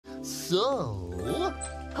So,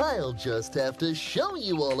 I'll just have to show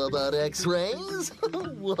you all about X-rays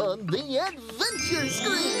on the adventure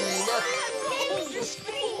screen.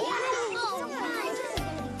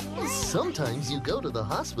 Sometimes you go to the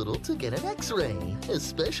hospital to get an X-ray,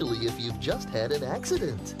 especially if you've just had an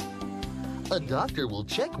accident. A doctor will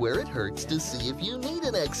check where it hurts to see if you need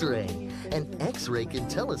an X-ray. An X-ray can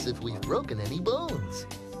tell us if we've broken any bones.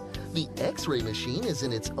 The X-ray machine is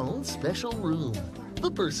in its own special room. The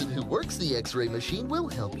person who works the X-ray machine will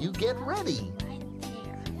help you get ready.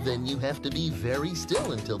 Then you have to be very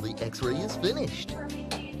still until the X-ray is finished.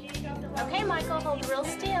 Okay, Michael, hold real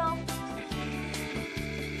still.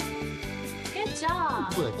 Good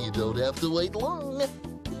job. But you don't have to wait long.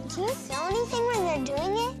 Do you feel anything when they're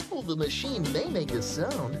doing it? Well, the machine may make a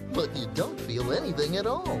sound, but you don't feel anything at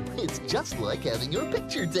all. It's just like having your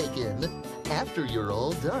picture taken. After you're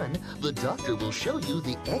all done, the doctor will show you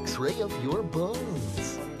the X-ray of your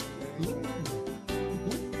bones.